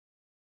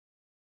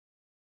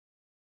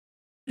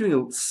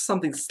doing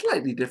something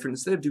slightly different.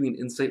 Instead of doing an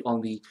insight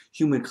on the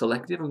human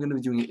collective, I'm going to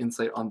be doing an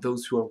insight on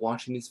those who are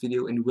watching this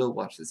video and will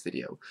watch this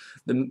video.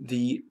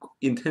 The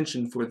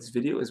intention for this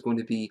video is going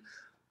to be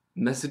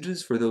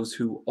messages for those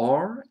who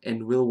are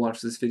and will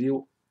watch this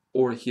video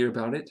or hear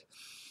about it,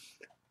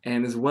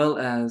 and as well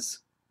as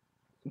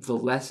the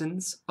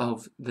lessons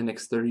of the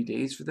next 30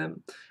 days for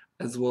them,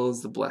 as well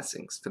as the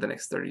blessings for the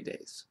next 30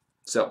 days.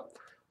 So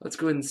let's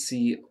go ahead and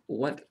see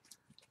what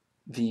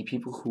the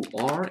people who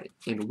are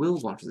and will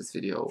watch this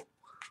video,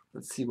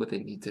 let's see what they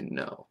need to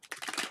know.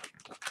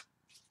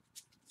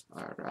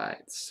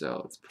 Alright,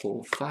 so let's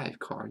pull 5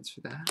 cards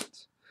for that.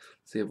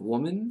 So you have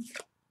woman,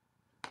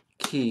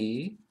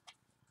 key,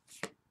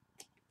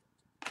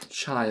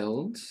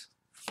 child,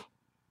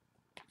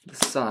 the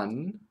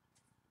sun,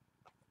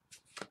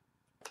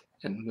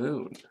 and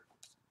moon.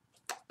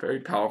 Very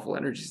powerful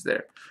energies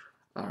there.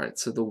 Alright,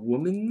 so the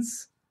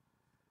woman's...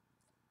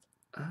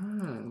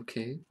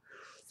 okay.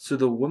 So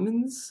the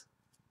woman's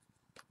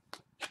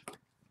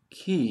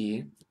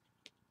key...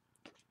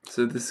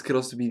 So this could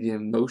also be the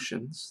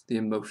emotions,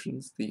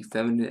 the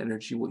feminine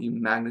energy, what you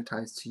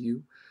magnetize to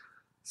you.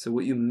 So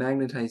what you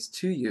magnetize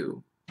to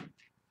you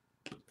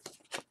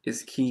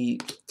is key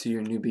to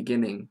your new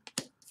beginning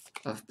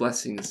of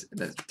blessings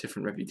and a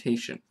different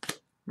reputation,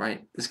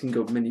 right? This can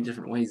go many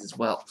different ways as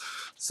well.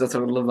 So that's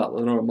what I love about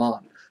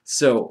Lenormand.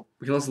 So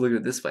we can also look at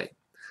it this way.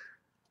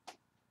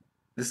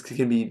 This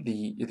can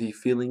be the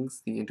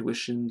feelings, the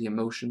intuition, the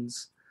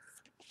emotions,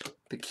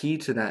 the key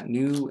to that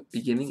new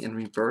beginning and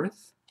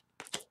rebirth.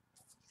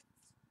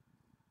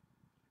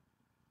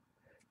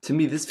 To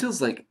me, this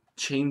feels like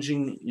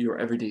changing your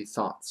everyday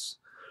thoughts,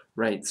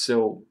 right?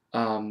 So,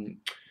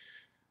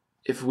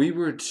 if we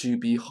were to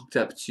be hooked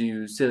up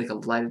to, say, like a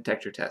lie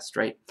detector test,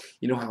 right?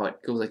 You know how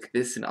it goes like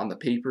this and on the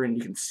paper, and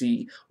you can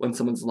see when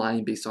someone's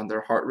lying based on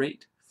their heart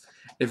rate?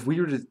 If we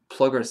were to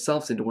plug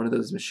ourselves into one of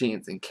those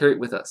machines and carry it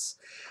with us,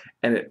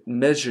 and it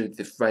measured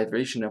the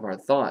vibration of our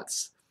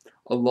thoughts,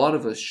 a lot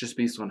of us, just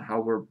based on how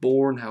we're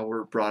born, how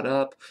we're brought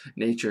up,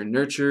 nature and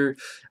nurture,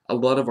 a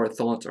lot of our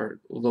thoughts are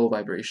low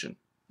vibration.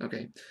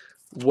 Okay,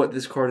 what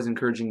this card is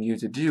encouraging you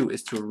to do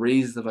is to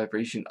raise the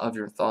vibration of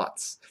your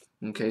thoughts.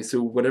 Okay,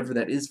 so whatever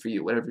that is for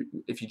you, whatever,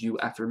 if you do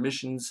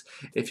affirmations,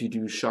 if you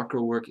do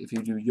chakra work, if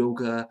you do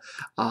yoga,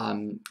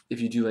 if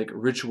you do like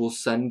ritual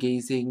sun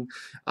gazing,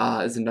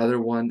 is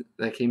another one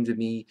that came to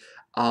me,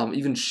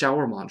 even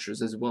shower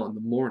mantras as well in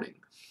the morning.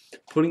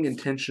 Putting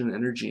intention and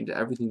energy into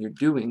everything you're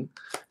doing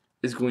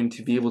is going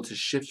to be able to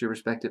shift your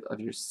perspective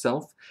of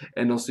yourself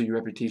and also your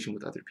reputation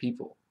with other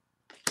people.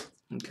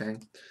 Okay,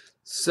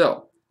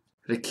 so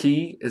the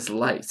key is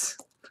light.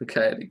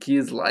 Okay, the key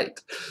is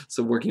light.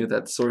 So working with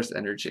that source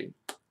energy.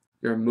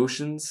 Your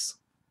emotions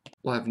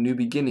will have new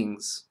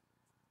beginnings.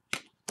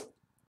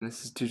 And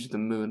this is due to the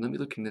moon. Let me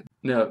look into...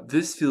 Now,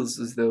 this feels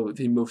as though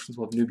the emotions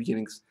will have new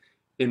beginnings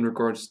in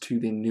regards to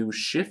the new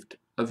shift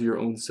of your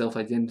own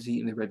self-identity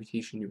and the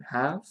reputation you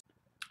have.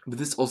 But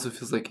this also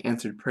feels like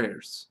answered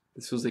prayers.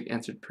 This feels like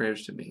answered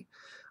prayers to me.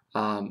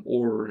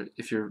 Or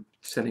if you're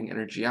sending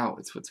energy out,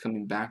 it's what's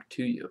coming back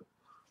to you,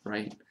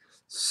 right?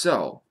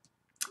 So,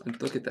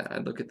 I'd look at that.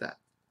 I'd look at that.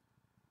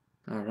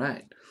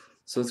 Alright.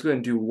 So let's go ahead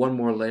and do one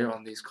more layer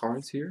on these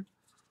cards here.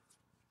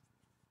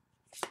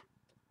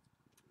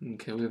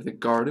 Okay, we have the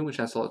garden, which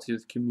has a lot to do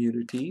with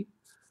community.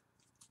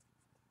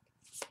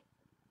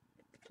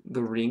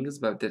 The ring is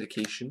about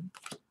dedication.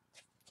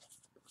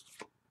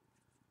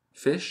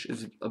 Fish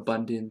is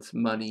abundance,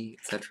 money,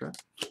 etc.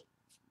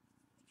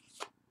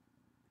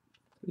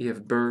 We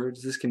have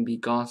birds. This can be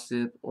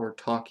gossip or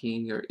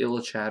talking or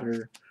ill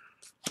chatter.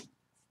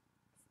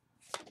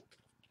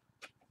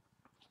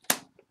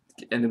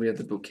 And then we have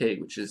the bouquet,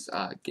 which is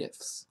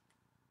gifts.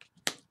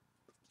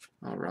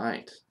 All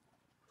right.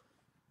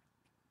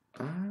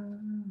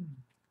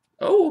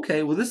 Oh,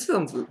 okay. Well, this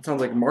sounds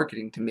like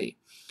marketing to me,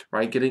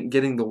 right?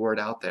 Getting the word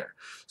out there.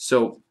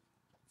 So,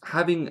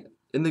 having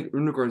in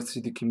regards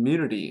to the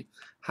community,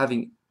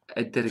 having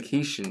a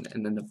dedication,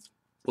 and then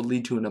will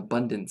lead to an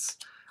abundance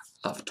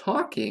of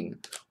talking,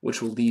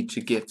 which will lead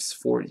to gifts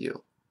for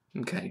you.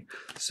 Okay.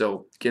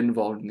 So get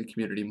involved in the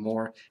community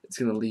more. It's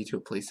going to lead to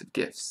a place of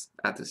gifts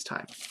at this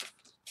time.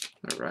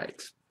 All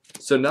right.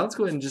 So now let's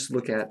go ahead and just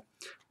look at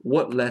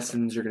what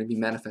lessons are going to be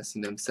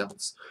manifesting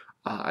themselves,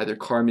 either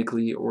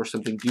karmically or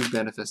something you've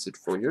manifested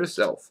for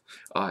yourself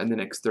in the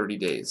next 30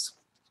 days.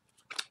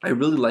 I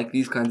really like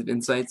these kinds of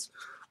insights,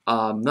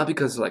 not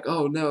because like,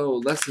 oh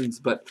no, lessons,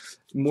 but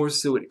more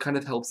so it kind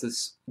of helps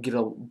us get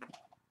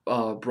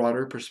a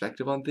broader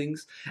perspective on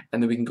things,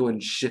 and then we can go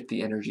and shift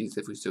the energies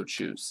if we so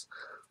choose.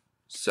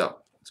 So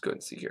let's go ahead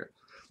and see here.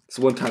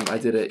 So one time I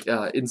did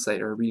an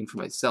insight or a reading for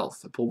myself.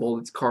 I pulled all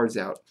these cards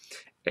out,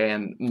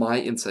 and my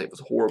insight was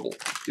horrible.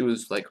 It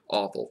was like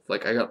awful.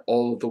 Like I got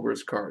all of the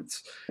worst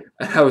cards,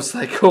 and I was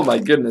like, oh my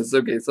goodness,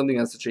 okay, something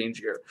has to change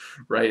here,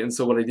 right? And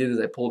so what I did is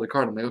I pulled a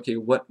card. I'm like, okay,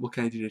 what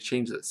can I do to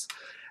change this?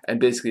 And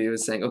basically it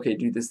was saying, okay,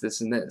 do this, this,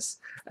 and this.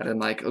 And I'm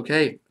like,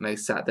 okay. And I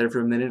sat there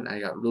for a minute, and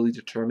I got really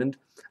determined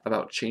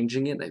about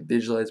changing it. And I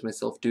visualized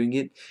myself doing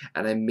it,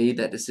 and I made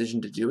that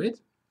decision to do it.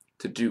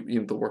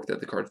 do the work that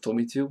the cards told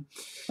me to.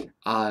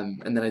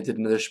 And then I did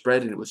another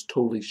spread, and it was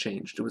totally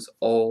changed. It was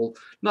all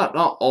not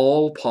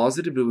all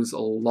positive, but it was a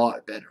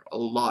lot better, a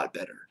lot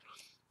better.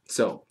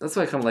 So that's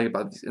what I kind of like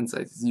about these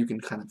insights, is you can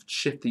kind of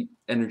shift the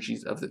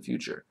energies of the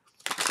future.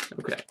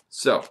 Okay,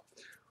 so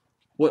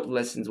what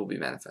lessons will be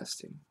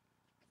manifesting?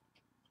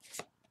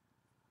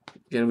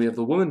 Again, we have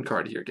the woman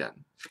card here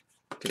again.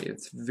 Okay,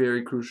 it's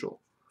very crucial.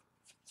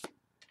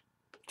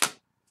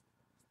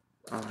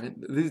 Alright,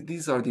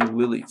 these are the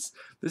lilies.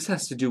 This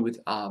has to do with,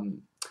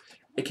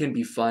 it can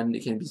be fun,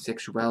 it can be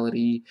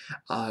sexuality,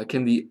 it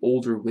can be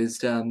older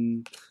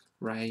wisdom,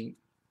 right?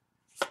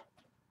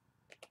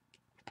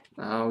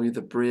 Oh, we have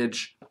the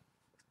bridge.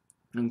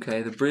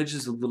 Okay, the bridge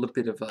is a little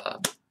bit of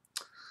a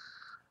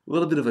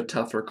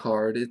tougher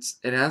card. It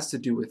has to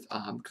do with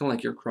kind of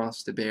like your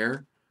cross to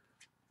bear.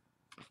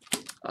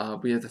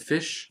 We have the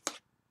fish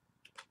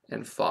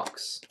and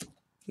fox.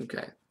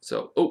 Okay,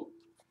 so a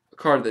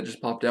card that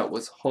just popped out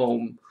was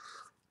home.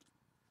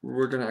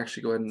 We're gonna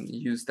actually go ahead and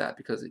use that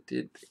because it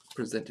did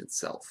present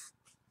itself.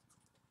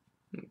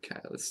 Okay,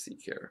 let's see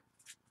here.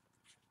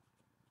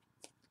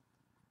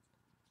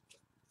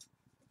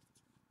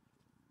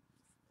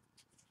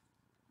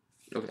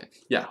 Okay,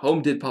 yeah,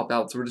 home did pop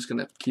out, so we're just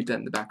gonna keep that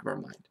in the back of our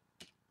mind.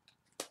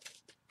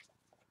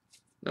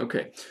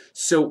 Okay,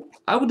 so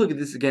I would look at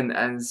this again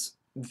as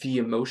the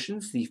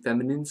emotions, the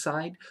feminine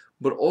side,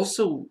 but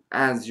also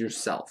as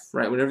yourself,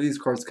 right? Whenever these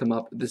cards come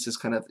up, this is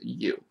kind of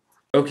you.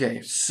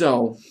 Okay,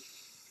 so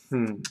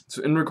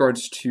in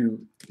regards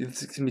to,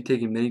 this can be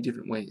taken many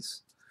different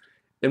ways.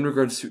 In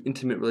regards to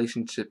intimate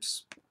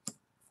relationships,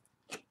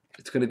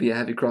 it's going to be a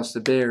heavy cross to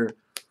bear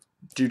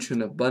due to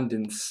an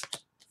abundance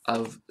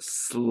of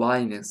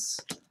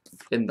slyness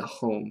in the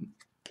home.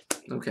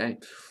 Okay,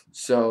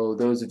 so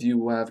those of you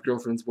who have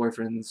girlfriends,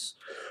 boyfriends,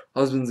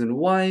 husbands, and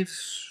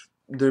wives,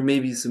 there may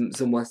be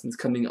some lessons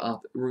coming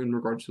up in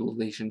regards to a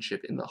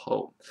relationship in the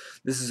home.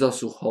 This is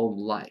also home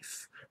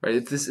life, right?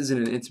 If this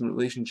isn't an intimate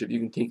relationship, you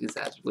can take this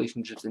as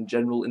relationships in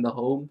general in the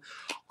home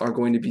are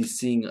going to be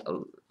seeing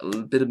a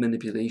bit of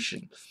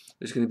manipulation.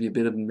 There's going to be a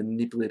bit of a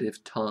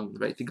manipulative tongue,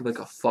 right? Think of like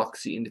a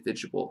foxy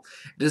individual.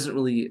 It doesn't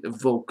really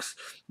evoke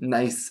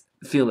nice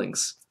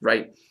feelings,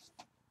 right?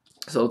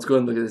 So let's go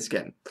and look at this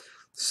again.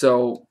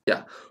 So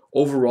yeah,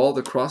 overall,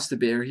 the cross to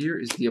bear here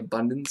is the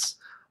abundance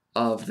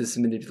of this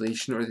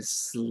manipulation or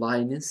this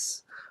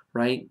slyness,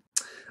 right?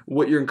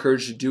 What you're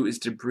encouraged to do is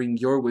to bring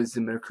your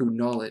wisdom and accrued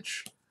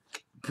knowledge,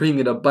 bring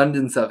an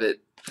abundance of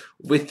it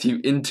with you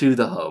into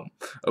the home.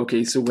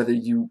 Okay, so whether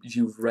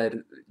you've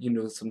read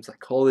some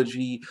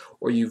psychology,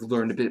 or you've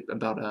learned a bit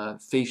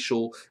about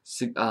facial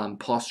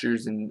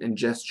postures and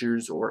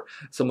gestures, or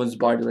someone's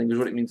body language,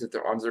 what it means if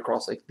their arms are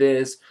crossed like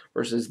this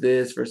versus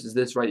this,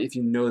 right? If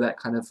you know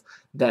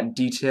that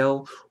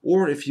detail,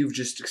 or if you've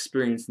just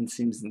experienced and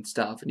seen some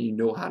stuff and you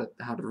know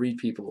how to read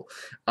people,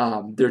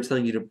 they're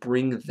telling you to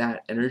bring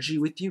that energy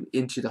with you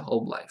into the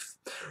home life.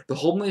 The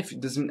home life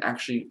doesn't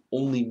actually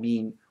only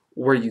mean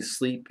where you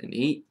sleep and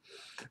eat.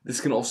 This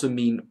can also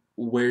mean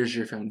where's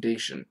your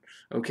foundation.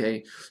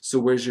 Okay, so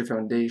where's your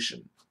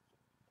foundation?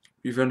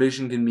 Your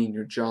foundation can mean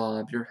your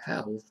job, your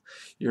health,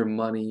 your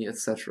money,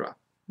 etc.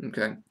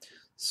 Okay,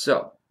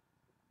 so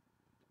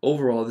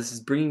overall, this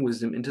is bringing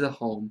wisdom into the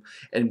home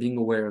and being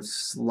aware of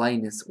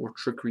slyness or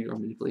trickery or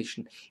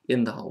manipulation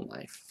in the home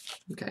life.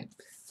 Okay,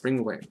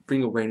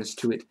 bring awareness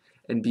to it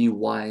and be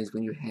wise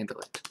when you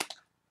handle it.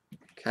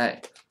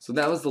 Okay, so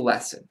that was the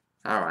lesson.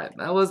 All right,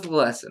 that was the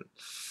lesson.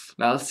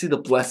 Now let's see the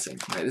blessing.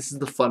 Right, this is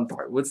the fun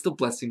part. What's the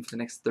blessing for the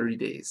next 30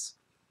 days?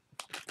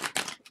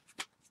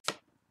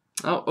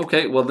 Oh,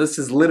 okay. Well, this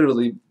is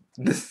literally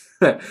this.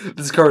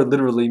 This card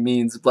literally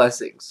means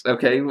blessings.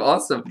 Okay,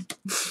 awesome.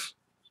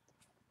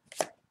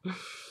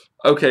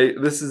 Okay,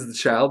 this is the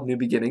child, new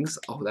beginnings.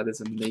 Oh, that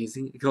is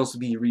amazing. It can also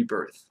be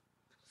rebirth.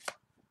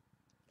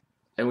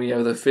 And we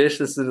have the fish.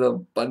 This is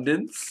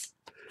abundance.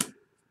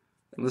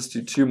 And let's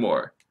do two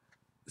more.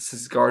 This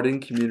is garden,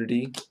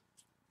 community.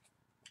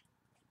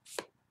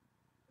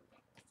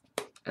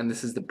 And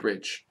this is the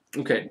bridge.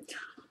 Okay.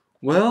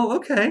 Well,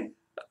 okay.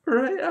 All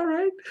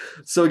right.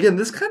 So again,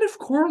 this kind of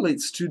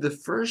correlates to the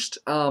first,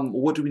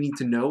 what do we need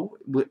to know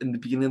in the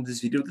beginning of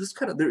this video.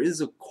 There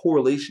is a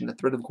correlation, a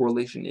thread of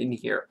correlation in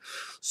here.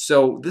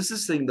 So this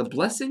is saying the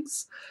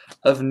blessings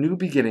of new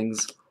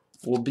beginnings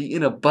will be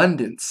in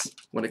abundance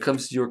when it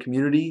comes to your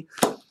community.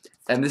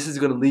 And this is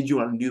going to lead you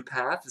on a new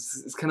path.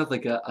 It's kind of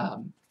like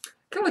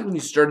when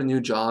you start a new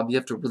job, you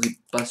have to really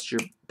bust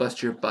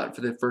your butt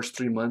for the first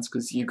 3 months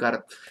because you got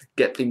to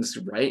get things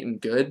right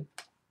and good.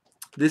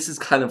 This is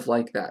kind of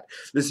like that.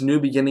 This new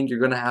beginning, you're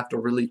going to have to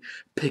really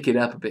pick it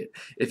up a bit.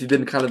 If you've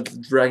been kind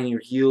of dragging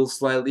your heels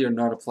slightly or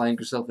not applying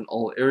yourself in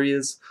all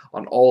areas,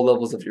 on all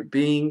levels of your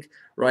being,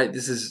 right?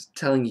 This is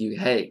telling you,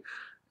 hey,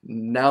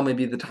 now may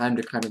be the time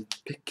to kind of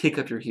kick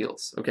up your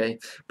heels, okay?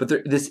 But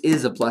this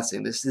is a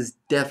blessing. This is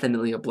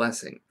definitely a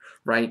blessing,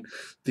 right?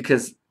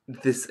 Because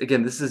this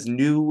is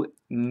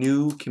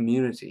new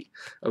community,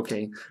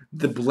 okay?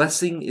 The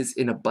blessing is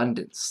in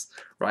abundance,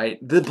 right?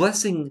 The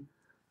blessing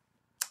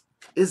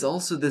is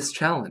also this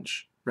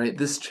challenge, right?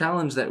 This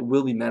challenge that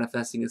will be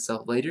manifesting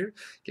itself later,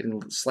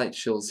 getting slight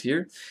chills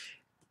here.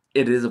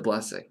 It is a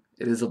blessing.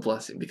 It is a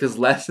blessing because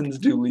lessons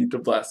do lead to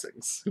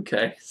blessings.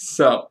 Okay,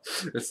 so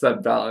it's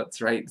that balance,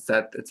 right? It's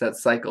that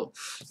cycle.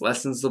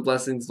 Lessons to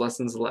blessings,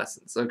 blessings to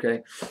lessons.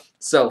 Okay,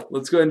 so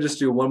let's go ahead and just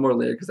do one more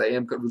layer because I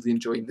am really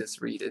enjoying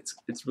this read.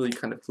 It's really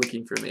kind of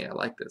clicking for me. I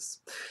like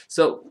this.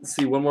 So let's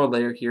see one more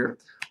layer here.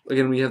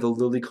 Again, we have the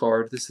lily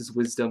card. This is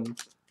wisdom.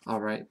 All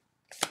right.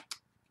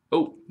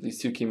 Oh, these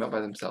two came out by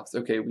themselves.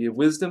 Okay, we have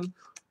wisdom,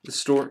 the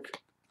stork,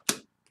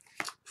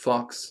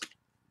 fox,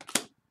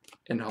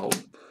 and home.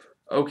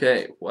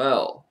 Okay,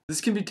 well,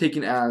 this can be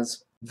taken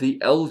as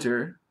the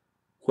elder,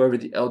 whoever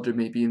the elder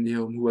may be in the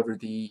home, whoever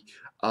the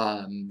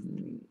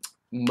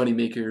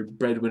moneymaker,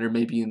 breadwinner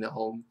may be in the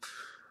home,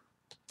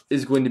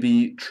 is going to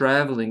be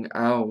traveling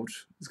out,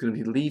 is going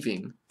to be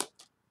leaving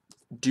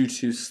due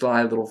to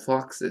sly little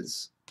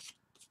foxes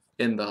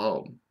in the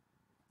home.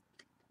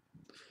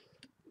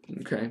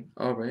 Okay,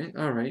 alright,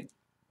 alright.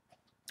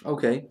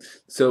 Okay,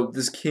 so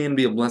this can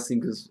be a blessing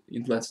because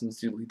lessons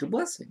do lead to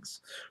blessings,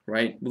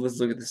 right? But let's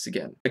look at this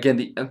again. Again,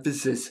 the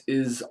emphasis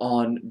is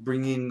on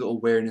bringing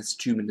awareness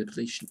to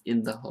manipulation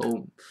in the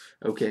home,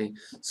 okay?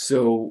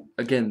 So,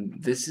 again,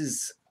 this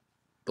is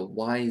the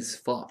wise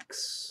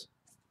fox,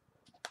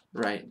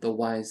 right? The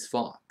wise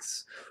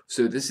fox.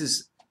 So this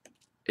is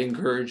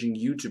encouraging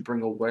you to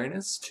bring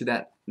awareness to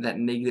that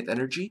negative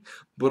energy,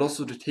 but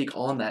also to take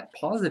on that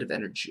positive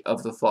energy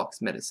of the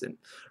fox medicine,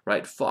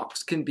 right?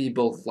 Fox can be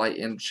both light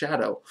and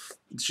shadow.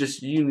 It's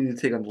just you need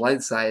to take on the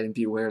light side and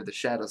be aware of the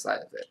shadow side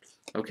of it.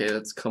 Okay,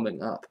 that's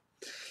coming up.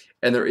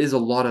 And there is a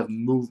lot of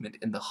movement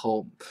in the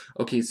home.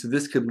 Okay, so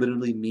this could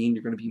literally mean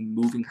you're going to be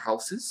moving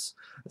houses.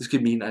 This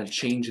could mean a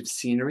change of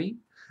scenery.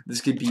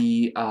 This could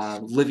be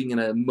living in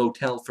a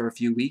motel for a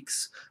few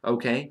weeks,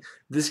 okay?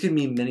 This could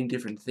mean many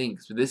different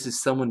things, but this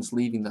is someone's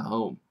leaving the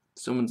home.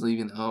 Someone's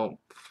leaving the home.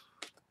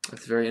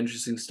 That's very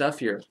interesting stuff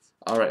here.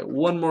 Alright,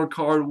 one more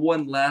card,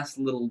 one last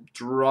little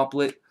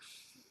droplet.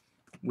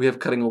 We have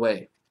cutting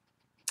away.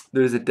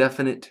 There's a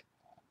definite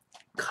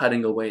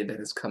cutting away that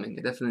is coming,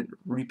 a definite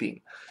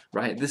reaping,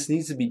 right? This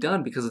needs to be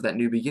done because of that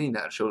new beginning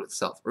that showed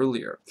itself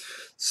earlier.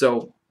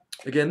 So,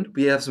 again,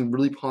 we have some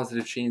really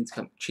positive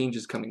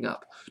changes coming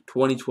up.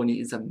 2020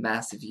 is a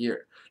massive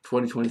year.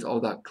 2020 is all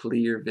about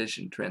clear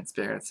vision,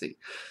 transparency.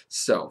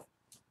 So,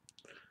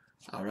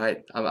 all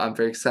right, I'm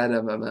very excited.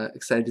 I'm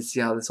excited to see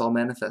how this all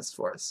manifests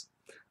for us.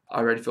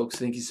 All right, folks,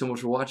 thank you so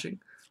much for watching.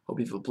 Hope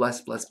you have a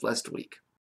blessed week.